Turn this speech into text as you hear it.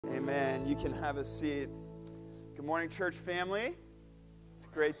Amen. You can have a seat. Good morning, church family. It's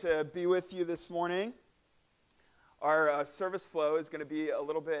great to be with you this morning. Our service flow is going to be a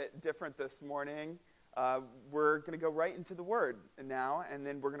little bit different this morning. We're going to go right into the Word now, and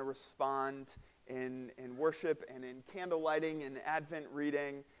then we're going to respond in worship and in candle lighting and Advent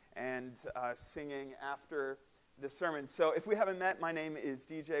reading and singing after the sermon. So if we haven't met, my name is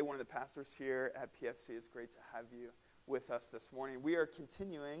DJ, one of the pastors here at PFC. It's great to have you with us this morning. We are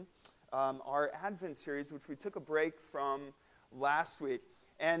continuing our Advent series, which we took a break from last week.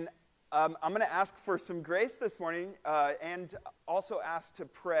 And I'm going to ask for some grace this morning and also ask to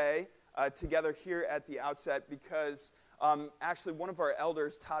pray together here at the outset because actually one of our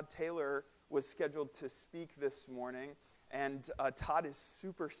elders, Todd Taylor, was scheduled to speak this morning. And Todd is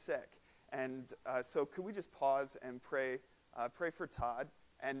super sick. And so could we just pause and pray for Todd?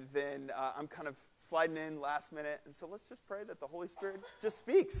 And then I'm kind of sliding in last minute. And so let's just pray that the Holy Spirit just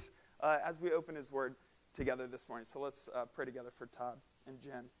speaks as we open His Word together this morning. So let's pray together for Todd and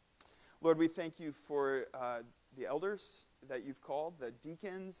Jen. Lord, we thank you for the elders that you've called, the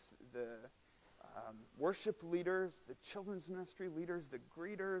deacons, the worship leaders, the children's ministry leaders, the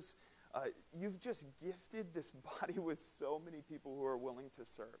greeters. You've just gifted this body with so many people who are willing to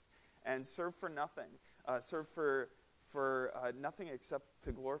serve. And serve for nothing. Serve for nothing except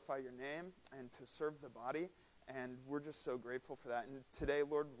to glorify your name and to serve the body. And we're just so grateful for that. And today,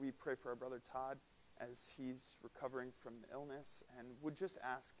 Lord, we pray for our brother Todd as he's recovering from illness. And would just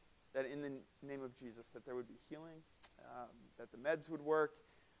ask that in the name of Jesus that there would be healing, that the meds would work,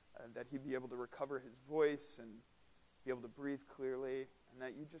 that he'd be able to recover his voice and be able to breathe clearly, and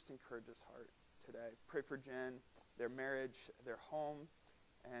that you just encourage his heart today. Pray for Jen, their marriage, their home,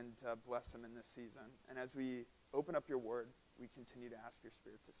 and bless them in this season. And as we open up your word, we continue to ask your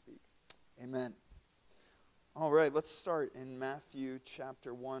Spirit to speak. Amen. All right, let's start in Matthew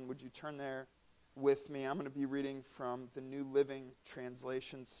chapter 1. Would you turn there with me? I'm going to be reading from the New Living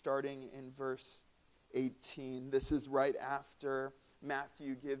Translation, starting in verse 18. This is right after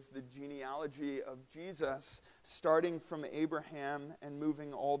Matthew gives the genealogy of Jesus, starting from Abraham and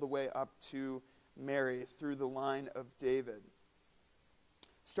moving all the way up to Mary through the line of David.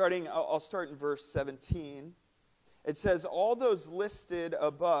 I'll start in verse 17. It says, all those listed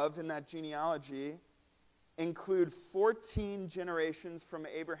above in that genealogy include 14 generations from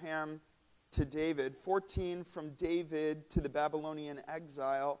Abraham to David, 14 from David to the Babylonian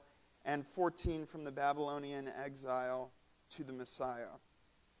exile, and 14 from the Babylonian exile to the Messiah.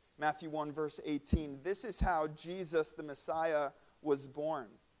 Matthew 1, verse 18, this is how Jesus, the Messiah, was born.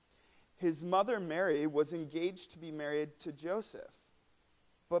 His mother Mary was engaged to be married to Joseph.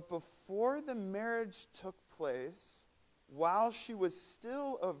 But before the marriage took place, while she was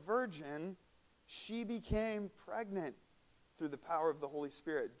still a virgin, she became pregnant through the power of the Holy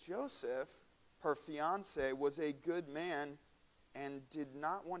Spirit. Joseph, her fiancé, was a good man and did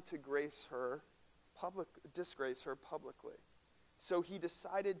not want to disgrace her publicly. So he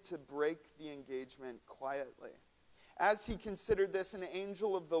decided to break the engagement quietly. As he considered this, an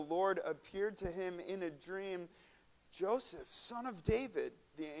angel of the Lord appeared to him in a dream. Joseph, son of David,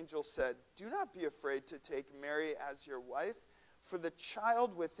 the angel said, do not be afraid to take Mary as your wife, for the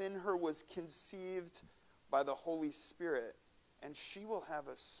child within her was conceived by the Holy Spirit, and she will have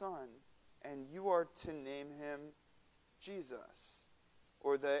a son, and you are to name him Jesus.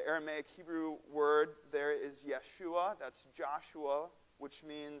 Or the Aramaic Hebrew word there is Yeshua, that's Joshua, which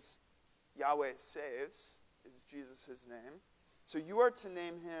means Yahweh saves, is Jesus' name. So you are to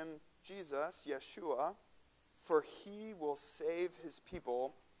name him Jesus, Yeshua, for he will save his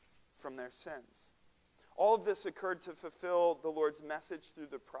people from their sins. All of this occurred to fulfill the Lord's message through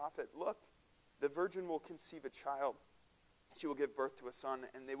the prophet. Look, the virgin will conceive a child. She will give birth to a son,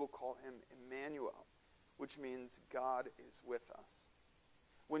 and they will call him Emmanuel, which means God is with us.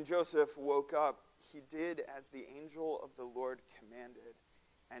 When Joseph woke up, he did as the angel of the Lord commanded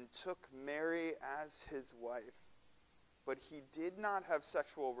and took Mary as his wife. But he did not have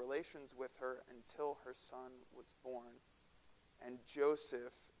sexual relations with her until her son was born. And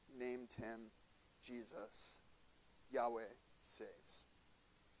Joseph named him Jesus. Yahweh saves.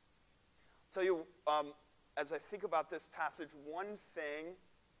 I'll tell you, as I think about this passage, one thing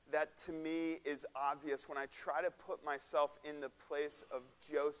that to me is obvious when I try to put myself in the place of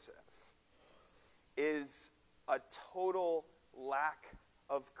Joseph is a total lack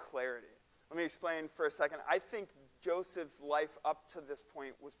of clarity. Let me explain for a second. I think Joseph's life up to this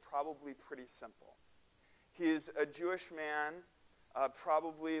point was probably pretty simple. He is a Jewish man,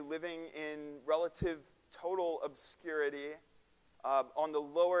 probably living in relative total obscurity, on the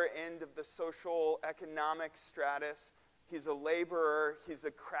lower end of the social economic stratus. He's a laborer. He's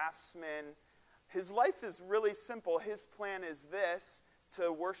a craftsman. His life is really simple. His plan is this: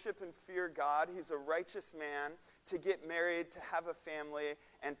 to worship and fear God. He's a righteous man, to get married, to have a family,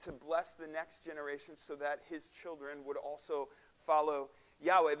 and to bless the next generation so that his children would also follow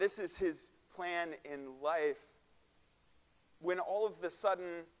Yahweh. This is his plan in life. When all of a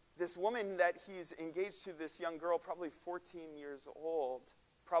sudden, this woman that he's engaged to, this young girl, probably 14 years old,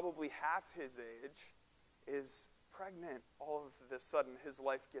 probably half his age, is pregnant. All of a sudden, his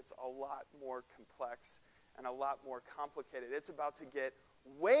life gets a lot more complex and a lot more complicated. It's about to get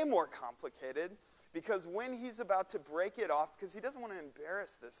way more complicated, because when he's about to break it off, because he doesn't want to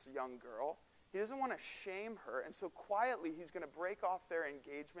embarrass this young girl, he doesn't want to shame her, and so quietly he's going to break off their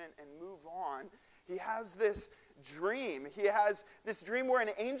engagement and move on. He has this dream. He has this dream where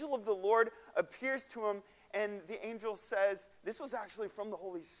an angel of the Lord appears to him, and the angel says, this was actually from the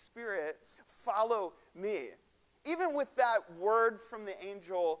Holy Spirit, follow me. Even with that word from the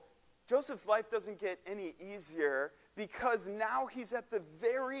angel, Joseph's life doesn't get any easier, because now he's at the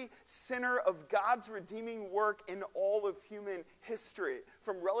very center of God's redeeming work in all of human history,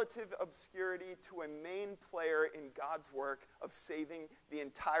 from relative obscurity to a main player in God's work of saving the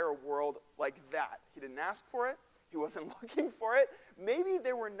entire world like that. He didn't ask for it. He wasn't looking for it. Maybe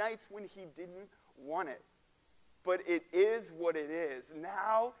there were nights when he didn't want it. But it is what it is.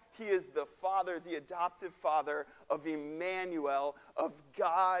 Now he is the father, the adoptive father of Emmanuel, of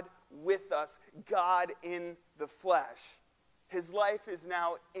God with us, God in the flesh. His life is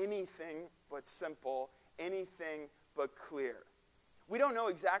now anything but simple, anything but clear. We don't know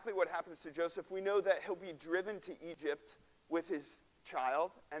exactly what happens to Joseph. We know that he'll be driven to Egypt with his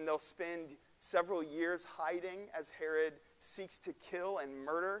child, and they'll spend several years hiding as Herod seeks to kill and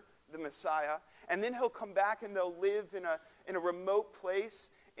murder the Messiah. And then he'll come back, and they'll live in a remote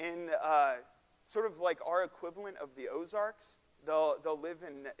place in sort of like our equivalent of the Ozarks. They'll live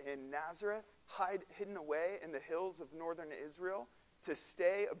in Nazareth, hidden away in the hills of northern Israel, to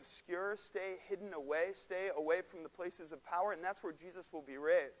stay obscure, stay hidden away, stay away from the places of power, and that's where Jesus will be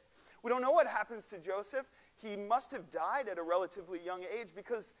raised. We don't know what happens to Joseph. He must have died at a relatively young age,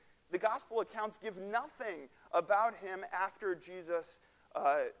 because the gospel accounts give nothing about him after Jesus.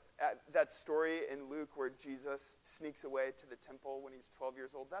 That story in Luke where Jesus sneaks away to the temple when he's 12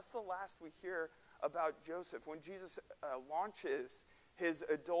 years old, that's the last we hear about Joseph. When Jesus launches his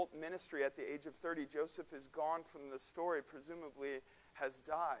adult ministry at the age of 30, Joseph is gone from the story, presumably has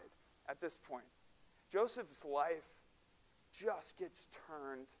died at this point. Joseph's life just gets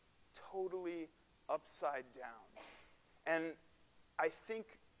turned totally upside down. And I think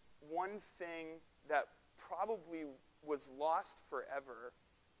one thing that probably was lost forever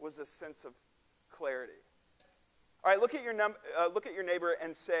was a sense of clarity. All right, look at your neighbor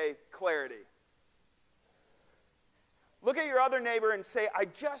and say, clarity. Look at your other neighbor and say, I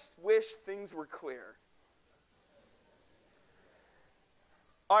just wish things were clear.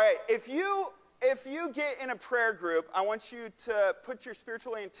 All right, if you get in a prayer group, I want you to put your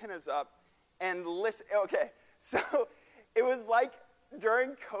spiritual antennas up and listen. Okay, so it was like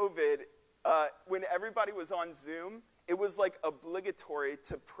during COVID, when everybody was on Zoom, it was like obligatory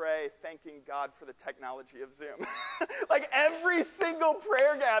to pray thanking God for the technology of Zoom. Like every single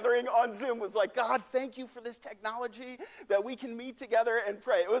prayer gathering on Zoom was like, God, thank you for this technology that we can meet together and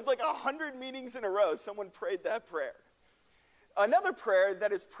pray. It was like 100 meetings in a row. Someone prayed that prayer. Another prayer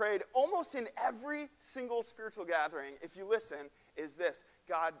that is prayed almost in every single spiritual gathering, if you listen, is this: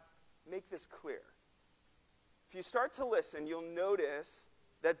 God, make this clear. If you start to listen, you'll notice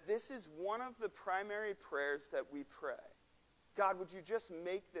that this is one of the primary prayers that we pray. God, would you just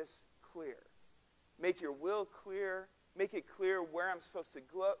make this clear? Make your will clear. Make it clear where I'm supposed to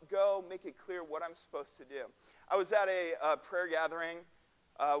go. Make it clear what I'm supposed to do. I was at a prayer gathering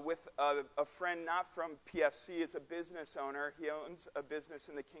with a friend not from PFC. He's a business owner. He owns a business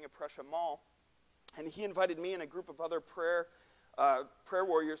in the King of Prussia Mall. And he invited me and a group of other prayer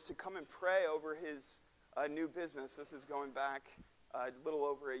warriors to come and pray over his new business. This is going back a little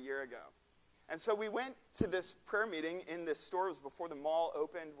over a year ago. And so we went to this prayer meeting in this store. It was before the mall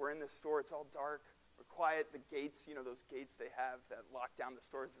opened. We're in this store. It's all dark. We're quiet. The gates, those gates they have that lock down the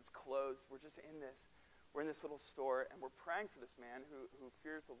stores, it's closed. We're just in this. We're in this little store, and we're praying for this man who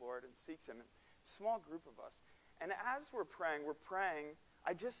fears the Lord and seeks him. And a small group of us. And as we're praying,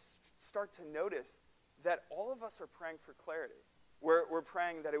 I just start to notice that all of us are praying for clarity. We're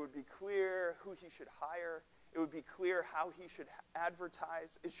praying that it would be clear who he should hire. It would be clear how he should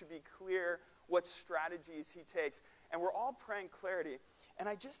advertise. It should be clear what strategies he takes. And we're all praying clarity. And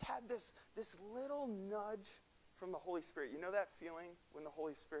I just had this little nudge from the Holy Spirit. You know that feeling when the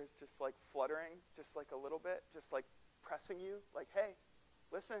Holy Spirit's just like fluttering, just like a little bit, just like pressing you, like, hey,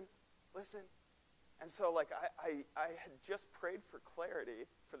 listen. And so, like, I had just prayed for clarity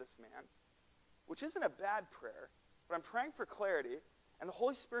for this man, which isn't a bad prayer, but I'm praying for clarity, and the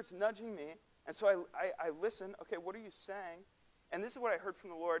Holy Spirit's nudging me, and so I listen. Okay, what are you saying? And this is what I heard from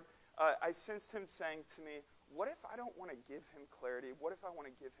the Lord. I sensed him saying to me, what if I don't want to give him clarity? What if I want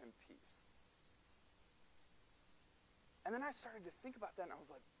to give him peace? And then I started to think about that, and I was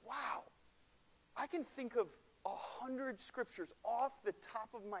like, wow, I can think of 100 scriptures off the top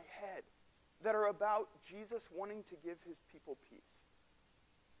of my head that are about Jesus wanting to give his people peace.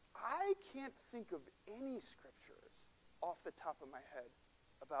 I can't think of any scriptures off the top of my head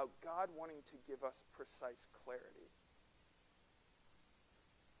about God wanting to give us precise clarity.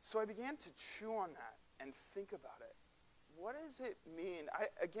 So I began to chew on that and think about it. What does it mean?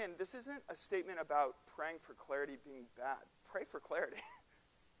 Again, this isn't a statement about praying for clarity being bad. Pray for clarity.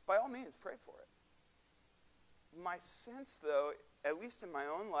 By all means, pray for it. My sense, though, at least in my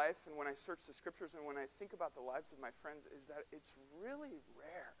own life and when I search the scriptures and when I think about the lives of my friends, is that it's really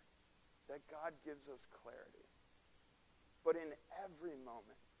rare that God gives us clarity. But in every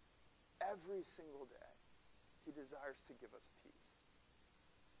moment, every single day, he desires to give us peace.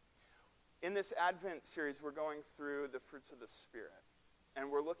 In this Advent series, we're going through the fruits of the Spirit. And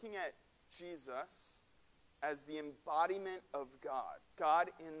we're looking at Jesus as the embodiment of God, God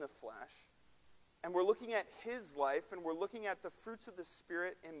in the flesh. And we're looking at his life, and we're looking at the fruits of the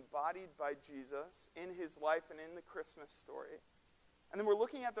Spirit embodied by Jesus in his life and in the Christmas story. And then we're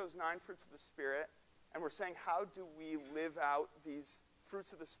looking at those 9 fruits of the Spirit, and we're saying, how do we live out these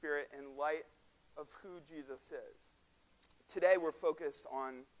fruits of the Spirit in light of who Jesus is? Today, we're focused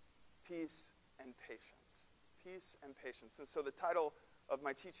on peace and patience. Peace and patience. And so the title of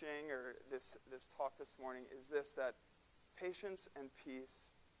my teaching, or this talk this morning, is this, that patience and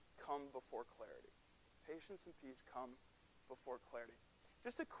peace come before clarity. Patience and peace come before clarity.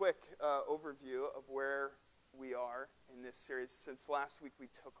 Just a quick overview of where we are in this series. Since last week we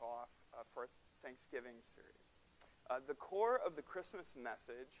took off for our Thanksgiving series. The core of the Christmas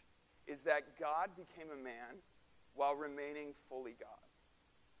message is that God became a man while remaining fully God.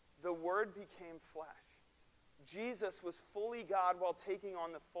 The Word became flesh. Jesus was fully God while taking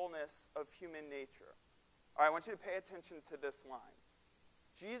on the fullness of human nature. All right, I want you to pay attention to this line.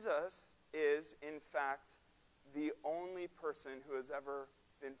 Jesus is, in fact, the only person who has ever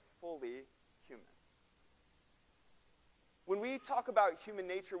been fully human. When we talk about human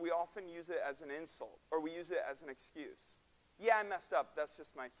nature, we often use it as an insult, or we use it as an excuse. Yeah, I messed up. That's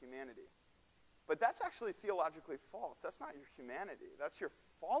just my humanity. But that's actually theologically false. That's not your humanity. That's your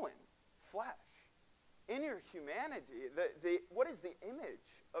fallen flesh. In your humanity, what is the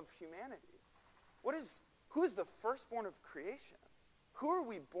image of humanity? Who is the firstborn of creation? Who are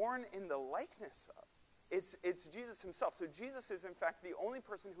we born in the likeness of? It's Jesus himself. So Jesus is, in fact, the only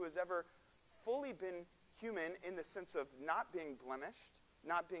person who has ever fully been human in the sense of not being blemished,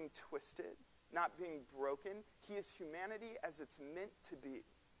 not being twisted, not being broken. He is humanity as it's meant to be.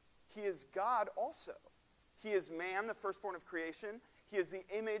 He is God also. He is man, the firstborn of creation. He is the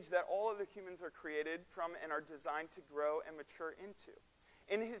image that all of the humans are created from and are designed to grow and mature into.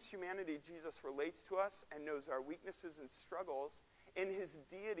 In his humanity, Jesus relates to us and knows our weaknesses and struggles. In his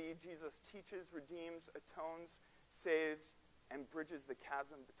deity, Jesus teaches, redeems, atones, saves, and bridges the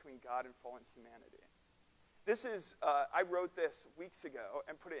chasm between God and fallen humanity. This is, I wrote this weeks ago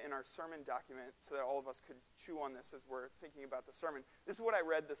and put it in our sermon document so that all of us could chew on this as we're thinking about the sermon. This is what I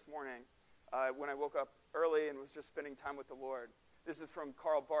read this morning when I woke up early and was just spending time with the Lord. This is from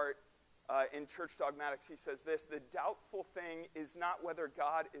Karl Barth in Church Dogmatics. He says this: the doubtful thing is not whether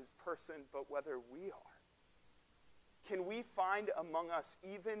God is person, but whether we are. Can we find among us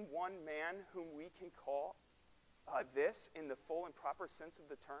even one man whom we can call this in the full and proper sense of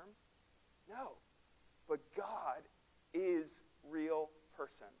the term? No. But God is real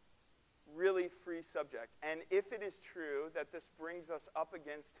person, really free subject. And if it is true that this brings us up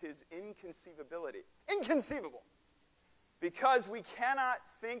against his inconceivability, inconceivable, because we cannot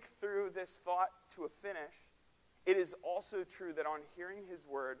think through this thought to a finish, it is also true that on hearing his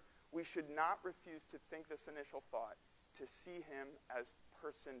word, we should not refuse to think this initial thought, to see him as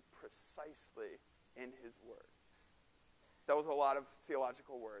person precisely in his word. That was a lot of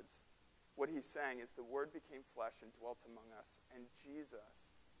theological words. What he's saying is the Word became flesh and dwelt among us, and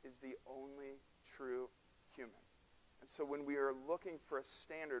Jesus is the only true human. And so when we are looking for a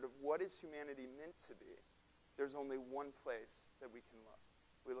standard of what is humanity meant to be, there's only one place that we can look.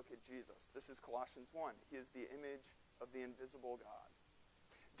 We look at Jesus. This is Colossians 1. He is the image of the invisible God.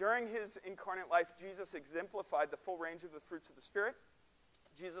 During his incarnate life, Jesus exemplified the full range of the fruits of the Spirit.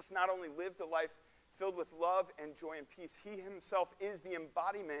 Jesus not only lived a life filled with love and joy and peace. He himself is the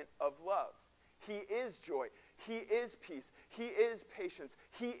embodiment of love. He is joy. He is peace. He is patience.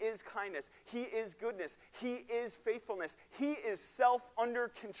 He is kindness. He is goodness. He is faithfulness. He is self under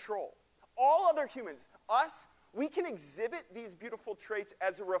control. All other humans, us, we can exhibit these beautiful traits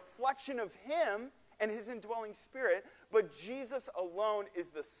as a reflection of him and his indwelling spirit, but Jesus alone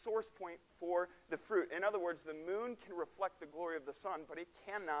is the source point for the fruit. In other words, the moon can reflect the glory of the sun, but it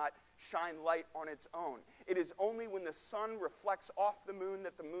cannot shine light on its own. It is only when the sun reflects off the moon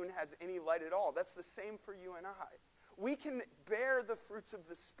that the moon has any light at all. That's the same for you and I. We can bear the fruits of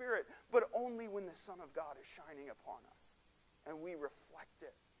the Spirit, but only when the Son of God is shining upon us, and we reflect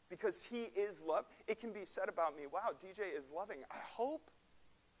it, because he is love. It can be said about me, wow, DJ is loving. I hope.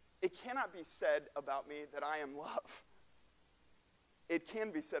 It cannot be said about me that I am love. It can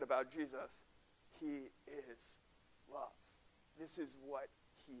be said about Jesus, he is love. This is what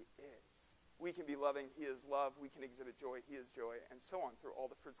he is. We can be loving, he is love. We can exhibit joy, he is joy, and so on through all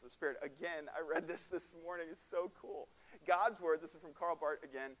the fruits of the Spirit. Again, I read this morning. It's so cool. God's word, this is from Karl Barth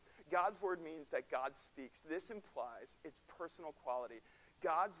again, God's word means that God speaks. This implies its personal quality.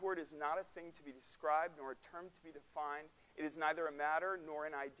 God's word is not a thing to be described nor a term to be defined. It is neither a matter nor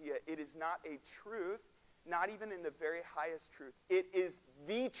an idea. It is not a truth, not even in the very highest truth. It is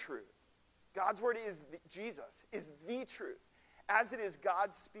the truth. God's word is Jesus, is the truth. As it is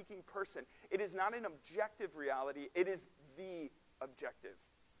God's speaking person, it is not an objective reality. It is the objective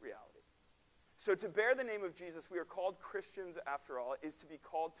reality. So to bear the name of Jesus, we are called Christians after all, is to be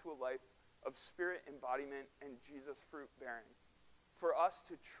called to a life of spirit embodiment and Jesus fruit bearing. For us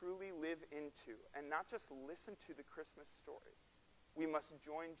to truly live into and not just listen to the Christmas story, we must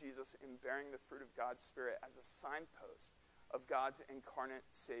join Jesus in bearing the fruit of God's Spirit as a signpost of God's incarnate,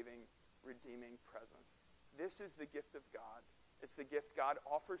 saving, redeeming presence. This is the gift of God. It's the gift God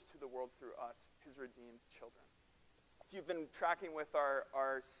offers to the world through us, his redeemed children. If you've been tracking with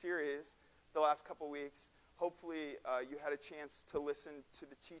our series the last couple weeks, hopefully you had a chance to listen to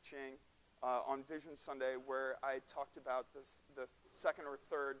the teaching on Vision Sunday where I talked about the second or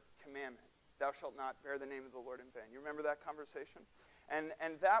third commandment. Thou shalt not bear the name of the Lord in vain. You remember that conversation? And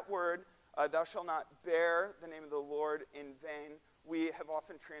that word, thou shalt not bear the name of the Lord in vain, we have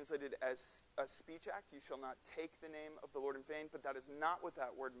often translated as a speech act. You shall not take the name of the Lord in vain, but that is not what that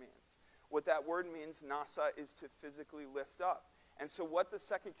word means. What that word means, nasa, is to physically lift up. And so what the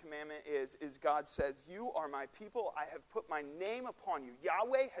second commandment is God says, you are my people, I have put my name upon you.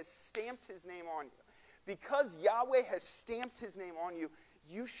 Yahweh has stamped his name on you. Because Yahweh has stamped his name on you,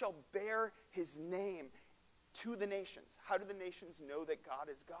 you shall bear his name to the nations. How do the nations know that God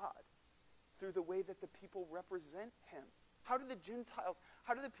is God? Through the way that the people represent him. How do the Gentiles,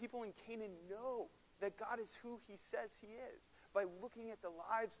 how do the people in Canaan know that God is who he says he is? By looking at the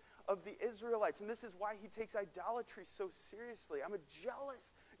lives of the Israelites. And this is why he takes idolatry so seriously. I'm a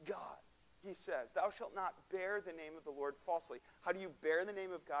jealous God, he says. Thou shalt not bear the name of the Lord falsely. How do you bear the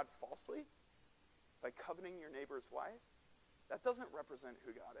name of God falsely? By coveting your neighbor's wife? That doesn't represent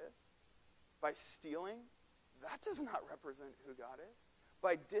who God is. By stealing? That does not represent who God is.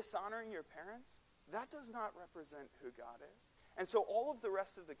 By dishonoring your parents? That does not represent who God is. And so all of the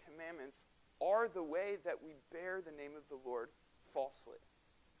rest of the commandments are the way that we bear the name of the Lord falsely.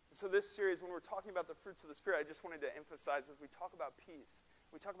 So this series, when we're talking about the fruits of the Spirit, I just wanted to emphasize as we talk about peace,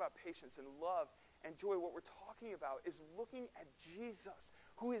 we talk about patience and love and joy, what we're talking about is looking at Jesus,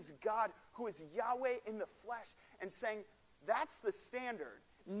 who is God, who is Yahweh in the flesh, and saying, that's the standard.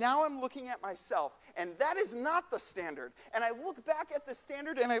 Now I'm looking at myself, and that is not the standard. And I look back at the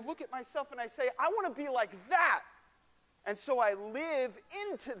standard, and I look at myself, and I say, I want to be like that. And so I live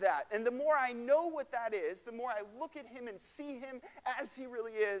into that. And the more I know what that is, the more I look at him and see him as he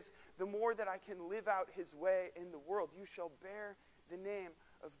really is, the more that I can live out his way in the world. You shall bear the name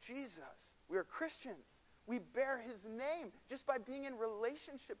of Jesus. We are Christians. We bear his name just by being in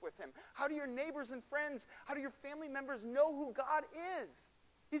relationship with him. How do your neighbors and friends, how do your family members know who God is?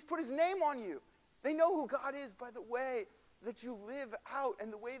 He's put his name on you. They know who God is by the way that you live out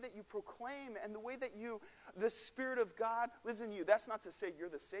and the way that you proclaim and the way that the Spirit of God lives in you. That's not to say you're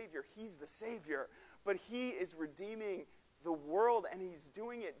the Savior. He's the Savior. But he is redeeming the world, and he's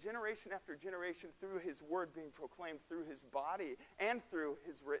doing it generation after generation through his word being proclaimed, through his body, and through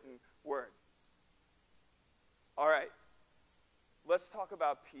his written word. All right. Let's talk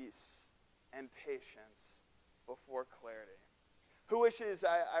about peace and patience before clarity. Who wishes,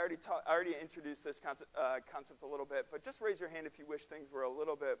 I already introduced this concept a little bit, but just raise your hand if you wish things were a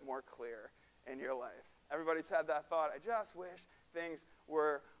little bit more clear in your life. Everybody's had that thought. I just wish things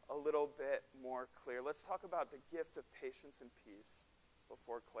were a little bit more clear. Let's talk about the gift of patience and peace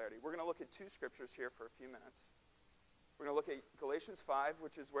before clarity. We're going to look at two scriptures here for a few minutes. We're going to look at Galatians 5,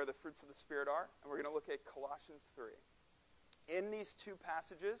 which is where the fruits of the Spirit are, and we're going to look at Colossians 3. In these two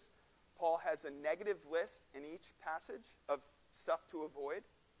passages, Paul has a negative list in each passage of stuff to avoid,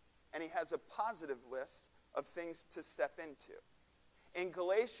 and he has a positive list of things to step into. In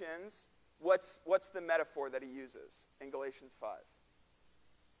Galatians, what's the metaphor that he uses in Galatians 5?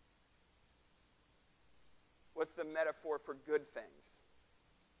 What's the metaphor for good things?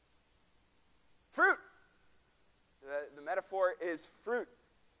 Fruit. The metaphor is fruit.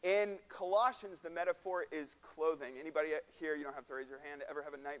 In Colossians, the metaphor is clothing. Anybody here, you don't have to raise your hand, ever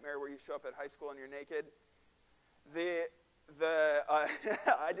have a nightmare where you show up at high school and you're naked?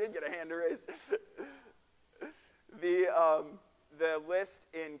 I did get a hand raised. The list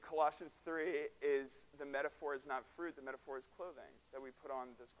in Colossians 3 is the metaphor is not fruit, the metaphor is clothing. That we put on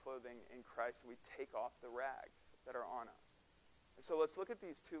this clothing in Christ and we take off the rags that are on us. And so let's look at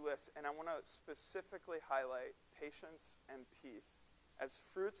these two lists, and I want to specifically highlight patience and peace as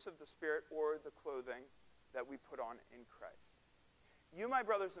fruits of the Spirit or the clothing that we put on in Christ. You, my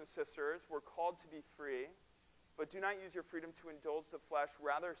brothers and sisters, were called to be free, but do not use your freedom to indulge the flesh.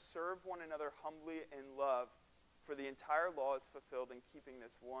 Rather, serve one another humbly in love, for the entire law is fulfilled in keeping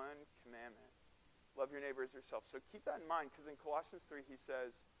this one commandment. Love your neighbor as yourself. So keep that in mind, because in Colossians 3 he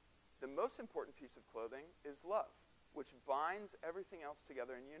says, the most important piece of clothing is love, which binds everything else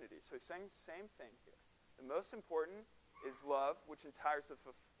together in unity. So he's saying the same thing here. The most important is love, which entires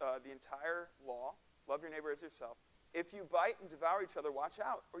the entire law. Love your neighbor as yourself. If you bite and devour each other, watch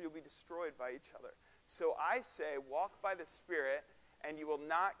out, or you'll be destroyed by each other. So I say, walk by the Spirit, and you will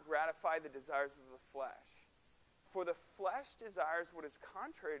not gratify the desires of the flesh. For the flesh desires what is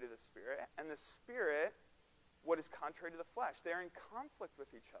contrary to the Spirit, and the Spirit what is contrary to the flesh. They are in conflict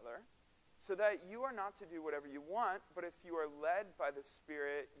with each other, so that you are not to do whatever you want, but if you are led by the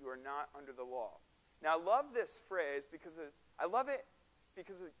Spirit, you are not under the law. Now, I love this phrase because I love it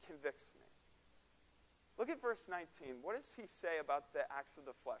because it convicts me. Look at verse 19. What does he say about the acts of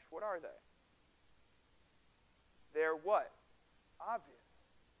the flesh? What are they? They're what?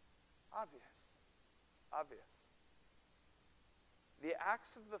 Obvious. Obvious. Obvious. The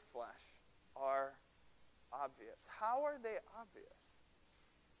acts of the flesh are obvious. How are they obvious?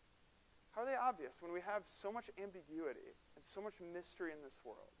 How are they obvious when we have so much ambiguity and so much mystery in this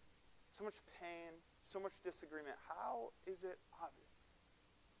world? So much pain, so much disagreement. How is it obvious?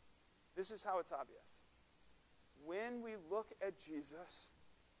 This is how it's obvious. When we look at Jesus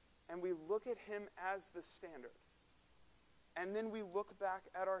and we look at him as the standard, and then we look back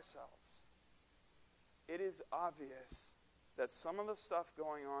at ourselves, it is obvious that some of the stuff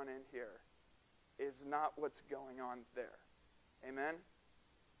going on in here is not what's going on there. Amen?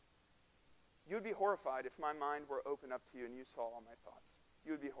 You would be horrified if my mind were opened up to you and you saw all my thoughts.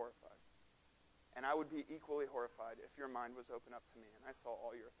 You would be horrified. And I would be equally horrified if your mind was opened up to me and I saw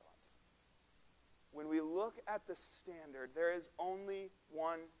all your thoughts. When we look at the standard, there is only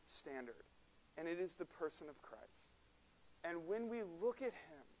one standard, and it is the person of Christ. And when we look at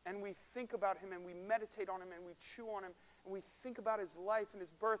him, and we think about him, and we meditate on him, and we chew on him, and we think about his life and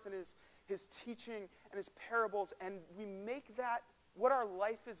his birth and his teaching and his parables, and we make that what our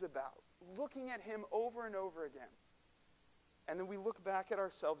life is about, looking at him over and over again. And then we look back at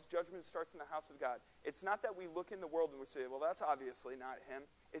ourselves. Judgment starts in the house of God. It's not that we look in the world and we say, well, that's obviously not him.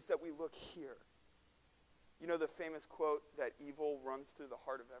 It's that we look here. You know the famous quote that evil runs through the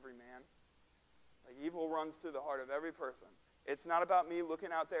heart of every man? Like evil runs through the heart of every person. It's not about me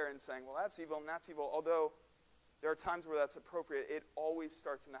looking out there and saying, well, that's evil and that's evil. Although there are times where that's appropriate, it always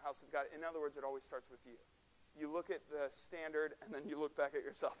starts in the house of God. In other words, it always starts with you. You look at the standard, and then you look back at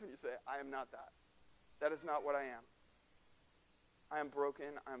yourself and you say, I am not that. That is not what I am. I am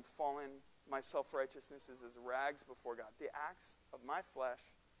broken. I am fallen. My self-righteousness is as rags before God. The acts of my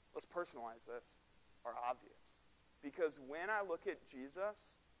flesh, let's personalize this, are obvious. Because when I look at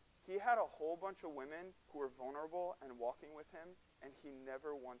Jesus, he had a whole bunch of women who were vulnerable and walking with him, and he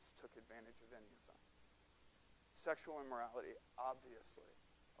never once took advantage of any of them. Sexual immorality, obviously,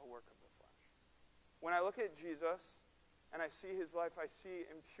 a work of the flesh. When I look at Jesus and I see his life, I see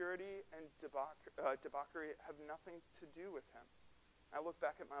impurity and debauchery have nothing to do with him. I look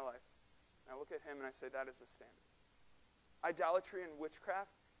back at my life, and I look at him, and I say, that is the standard. Idolatry and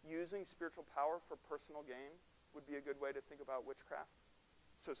witchcraft, using spiritual power for personal gain, would be a good way to think about witchcraft.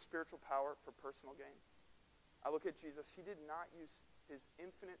 So spiritual power for personal gain. I look at Jesus. He did not use his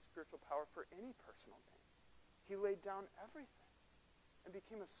infinite spiritual power for any personal gain. He laid down everything and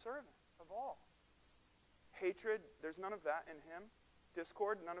became a servant of all. Hatred, there's none of that in him.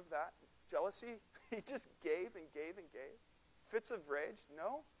 Discord, none of that. Jealousy, he just gave and gave and gave. Fits of rage?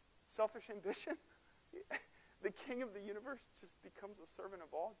 No. Selfish ambition? The king of the universe just becomes a servant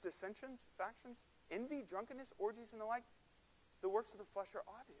of all. Dissensions, factions, envy, drunkenness, orgies, and the like. The works of the flesh are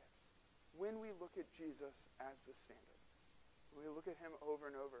obvious when we look at Jesus as the standard. When we look at him over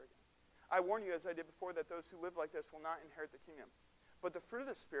and over again. I warn you, as I did before, that those who live like this will not inherit the kingdom. But the fruit of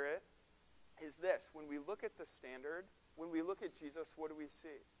the Spirit is this. When we look at the standard, when we look at Jesus, what do we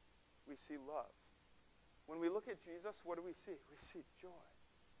see? We see love. When we look at Jesus, what do we see? We see joy.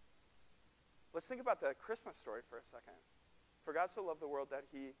 Let's think about the Christmas story for a second. For God so loved the world that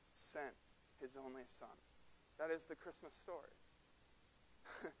he sent his only son. That is the Christmas story.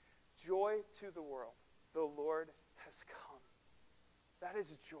 Joy to the world. The Lord has come. That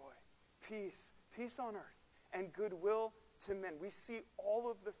is joy. Peace. Peace on earth. And goodwill to men. We see all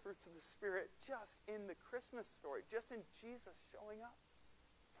of the fruits of the Spirit just in the Christmas story. Just in Jesus showing up.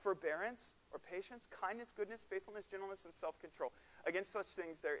 Forbearance or patience, kindness, goodness, faithfulness, gentleness, and self-control. Against such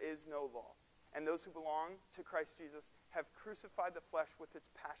things there is no law. And those who belong to Christ Jesus have crucified the flesh with its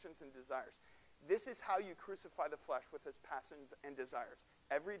passions and desires. This is how you crucify the flesh with its passions and desires.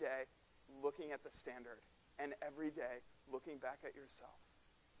 Every day, looking at the standard. And every day, looking back at yourself.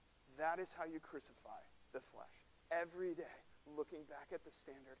 That is how you crucify the flesh. Every day, looking back at the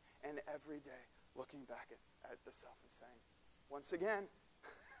standard. And every day, looking back at the self and saying, once again,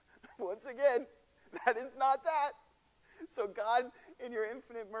 that is not that. So God, in your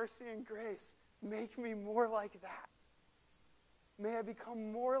infinite mercy and grace, make me more like that. May I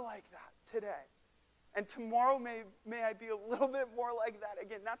become more like that today. And tomorrow may I be a little bit more like that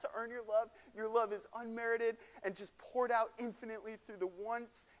again. Not to earn your love. Your love is unmerited and just poured out infinitely through the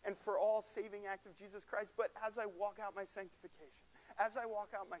once and for all saving act of Jesus Christ. But as I walk out my sanctification, as I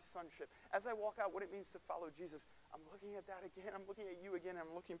walk out my sonship, as I walk out what it means to follow Jesus, I'm looking at that again. I'm looking at you again.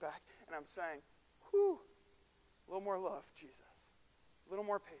 I'm looking back and I'm saying, whew, a little more love, Jesus. A little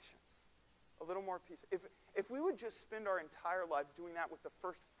more patience. A little more peace. If we would just spend our entire lives doing that with the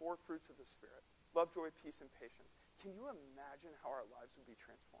first 4 fruits of the Spirit, love, joy, peace, and patience, can you imagine how our lives would be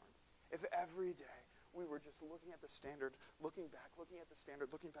transformed? If every day we were just looking at the standard, looking back, looking at the standard,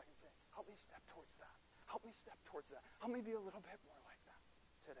 looking back and saying, help me step towards that. Help me step towards that. Help me be a little bit more like that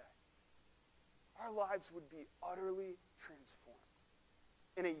today. Our lives would be utterly transformed.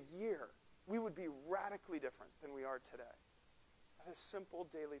 In a year, we would be radically different than we are today. A simple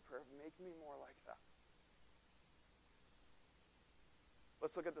daily prayer, make me more like that.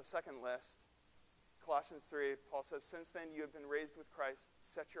 Let's look at the second list. Colossians 3, Paul says, since then you have been raised with Christ.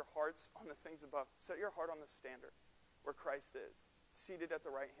 Set your hearts on the things above. Set your heart on the standard where Christ is, seated at the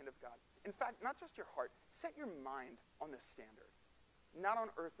right hand of God. In fact, not just your heart. Set your mind on the standard, not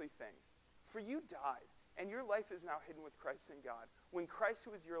on earthly things. For you died, and your life is now hidden with Christ in God. When Christ,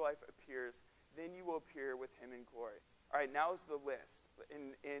 who is your life, appears, then you will appear with him in glory. All right, now is the list.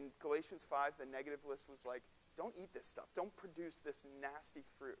 In Galatians 5, the negative list was like, don't eat this stuff. Don't produce this nasty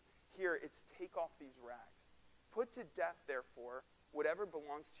fruit. Here, it's take off these rags. Put to death, therefore, whatever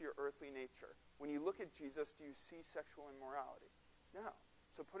belongs to your earthly nature. When you look at Jesus, do you see sexual immorality? No.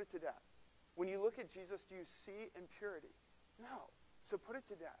 So put it to death. When you look at Jesus, do you see impurity? No. So put it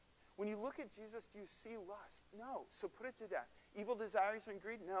to death. When you look at Jesus, do you see lust? No. So put it to death. Evil desires and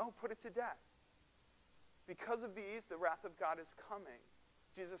greed? No. Put it to death. Because of these, the wrath of God is coming.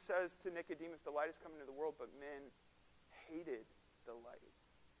 Jesus says to Nicodemus, the light is coming into the world, but men hated the light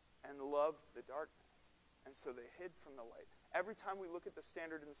and loved the darkness. And so they hid from the light. Every time we look at the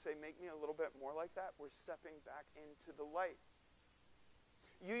standard and say, make me a little bit more like that, we're stepping back into the light.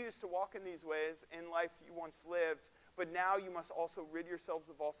 You used to walk in these ways in life you once lived, but now you must also rid yourselves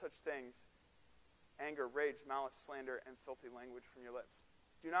of all such things. Anger, rage, malice, slander, and filthy language from your lips.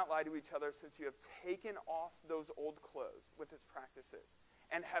 Do not lie to each other, since you have taken off those old clothes with its practices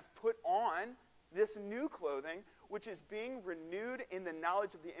and have put on this new clothing, which is being renewed in the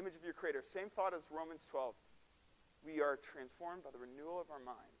knowledge of the image of your Creator. Same thought as Romans 12. We are transformed by the renewal of our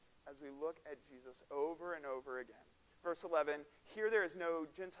mind as we look at Jesus over and over again. Verse 11, here there is no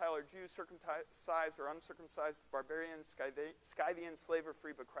Gentile or Jew, circumcised or uncircumcised, barbarian, Scythian, slave or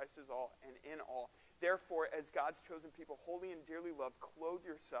free, but Christ is all and in all. Therefore, as God's chosen people, holy and dearly loved, clothe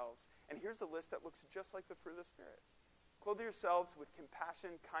yourselves. And here's a list that looks just like the fruit of the Spirit. Clothe yourselves with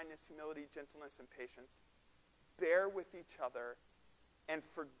compassion, kindness, humility, gentleness, and patience. Bear with each other and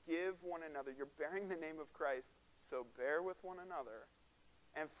forgive one another. You're bearing the name of Christ, so bear with one another.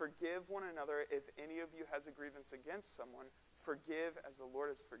 And forgive one another if any of you has a grievance against someone. Forgive as the Lord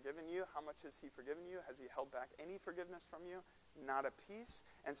has forgiven you. How much has he forgiven you? Has he held back any forgiveness from you? Not a piece.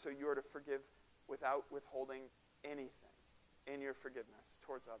 And so you are to forgive without withholding anything in your forgiveness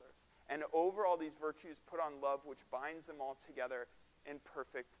towards others. And over all these virtues, put on love, which binds them all together in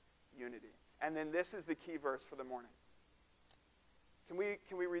perfect unity. And then this is the key verse for the morning. Can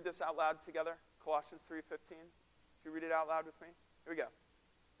we read this out loud together? Colossians 3:15. If you read it out loud with me. Here we go.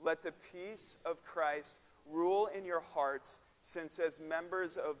 Let the peace of Christ rule in your hearts, since as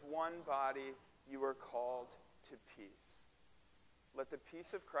members of one body you are called to peace. Let the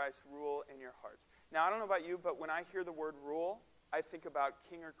peace of Christ rule in your hearts. Now, I don't know about you, but when I hear the word rule, I think about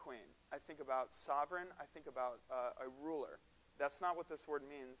king or queen. I think about sovereign. I think about a ruler. That's not what this word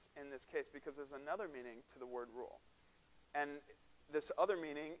means in this case, because there's another meaning to the word rule. And this other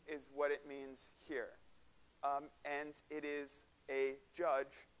meaning is what it means here. And it is a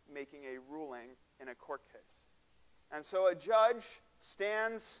judge making a ruling in a court case. And so a judge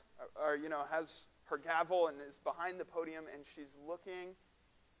stands or has her gavel and is behind the podium, and she's looking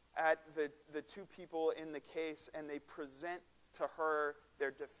at the two people in the case, and they present to her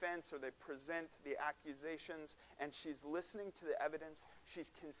their defense, or they present the accusations, and she's listening to the evidence,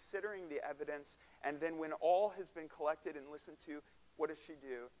 she's considering the evidence, and then when all has been collected and listened to, what does she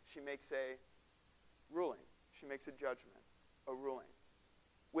do? She makes a ruling. She makes a judgment, a ruling.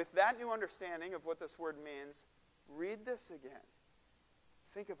 With that new understanding of what this word means, read this again.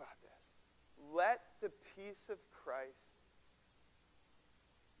 Think about this. Let the peace of Christ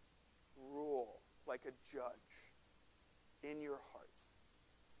rule like a judge in your hearts.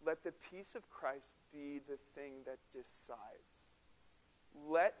 Let the peace of Christ be the thing that decides.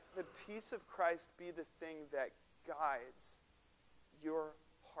 Let the peace of Christ be the thing that guides your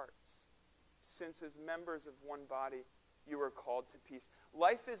hearts. Since as members of one body, you are called to peace.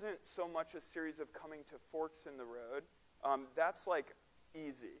 Life isn't so much a series of coming to forks in the road. That's like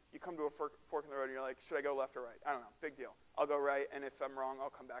easy. You come to a fork in the road and you're like, should I go left or right? I don't know. Big deal. I'll go right, and if I'm wrong,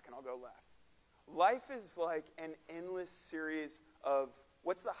 I'll come back and I'll go left. Life is like an endless series of,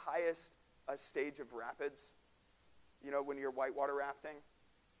 what's the highest stage of rapids? When you're whitewater rafting?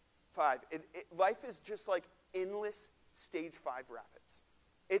 5. Life is just like endless stage 5 rapids.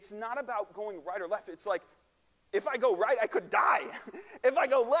 It's not about going right or left. It's like, if I go right, I could die. If I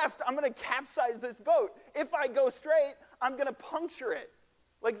go left, I'm going to capsize this boat. If I go straight, I'm going to puncture it.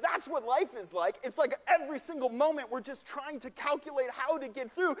 Like, that's what life is like. It's like every single moment we're just trying to calculate how to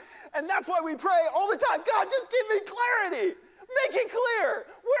get through. And that's why we pray all the time, God, just give me clarity. Make it clear.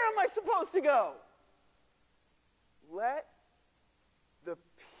 Where am I supposed to go? Let the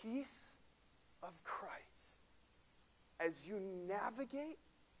peace of Christ, as you navigate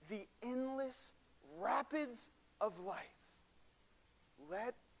the endless rapids of life,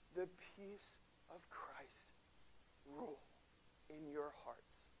 let the peace of Christ rule in your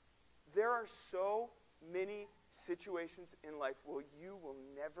hearts. There are so many situations in life where you will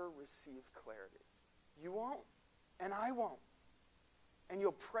never receive clarity. You won't, and I won't. And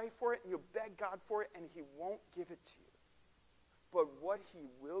you'll pray for it, and you'll beg God for it, and he won't give it to you. But what he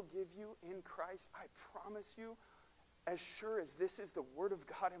will give you in Christ, I promise you, as sure as this is the word of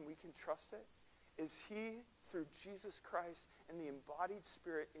God and we can trust it, is he, through Jesus Christ and the embodied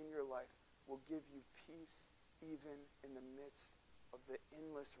Spirit in your life, will give you peace even in the midst of the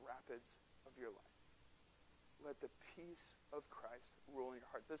endless rapids of your life. Let the peace of Christ rule in your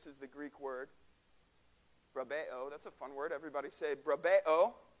heart. This is the Greek word, brabeo. That's a fun word. Everybody say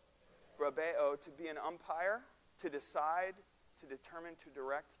brabeo. Brabeo, to be an umpire, to decide, to determine, to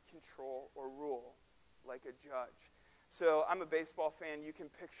direct, control, or rule, like a judge. So I'm a baseball fan. You can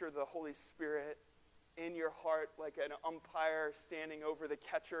picture the Holy Spirit in your heart like an umpire standing over the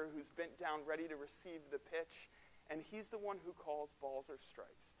catcher who's bent down ready to receive the pitch. And he's the one who calls balls or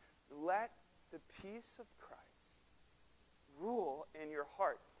strikes. Let the peace of Christ rule in your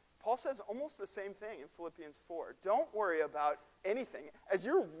heart. Paul says almost the same thing in Philippians 4. Don't worry about anything. As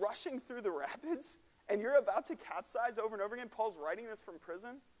you're rushing through the rapids and you're about to capsize over and over again, Paul's writing this from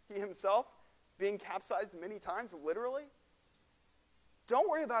prison. He himself being capsized many times, literally. Don't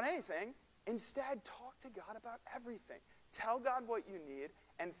worry about anything. Instead, talk to God about everything. Tell God what you need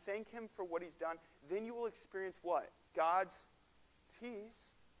and thank him for what he's done. Then you will experience what? God's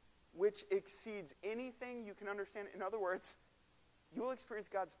peace, which exceeds anything you can understand. In other words, you will experience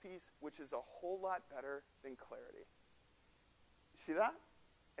God's peace, which is a whole lot better than clarity. You see that?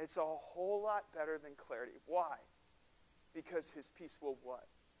 It's a whole lot better than clarity. Why? Because his peace will what?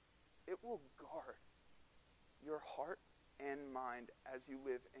 It will guard your heart and mind as you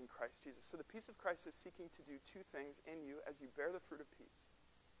live in Christ Jesus. So the peace of Christ is seeking to do two things in you as you bear the fruit of peace.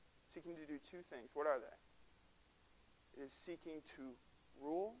 Seeking to do two things. What are they? It is seeking to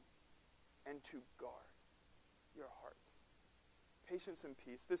rule and to guard your hearts. Patience and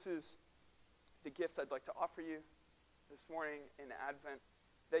peace. This is the gift I'd like to offer you this morning in Advent.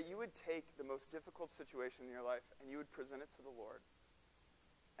 that you would take the most difficult situation in your life and you would present it to the Lord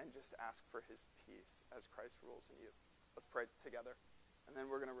and just ask for his peace as Christ rules in you. Let's pray together, and then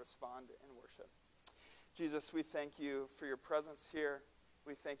we're going to respond in worship. Jesus, we thank you for your presence here.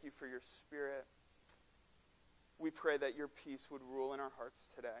 We thank you for your Spirit. We pray that your peace would rule in our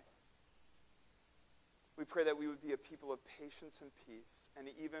hearts today. We pray that we would be a people of patience and peace, and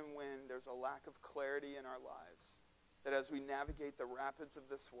even when there's a lack of clarity in our lives, that as we navigate the rapids of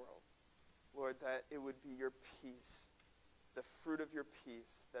this world, Lord, that it would be your peace, the fruit of your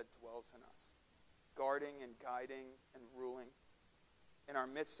peace that dwells in us, guarding and guiding and ruling in our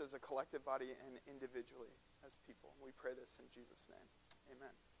midst as a collective body and individually as people. We pray this in Jesus' name.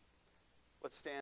 Amen. Let's stand.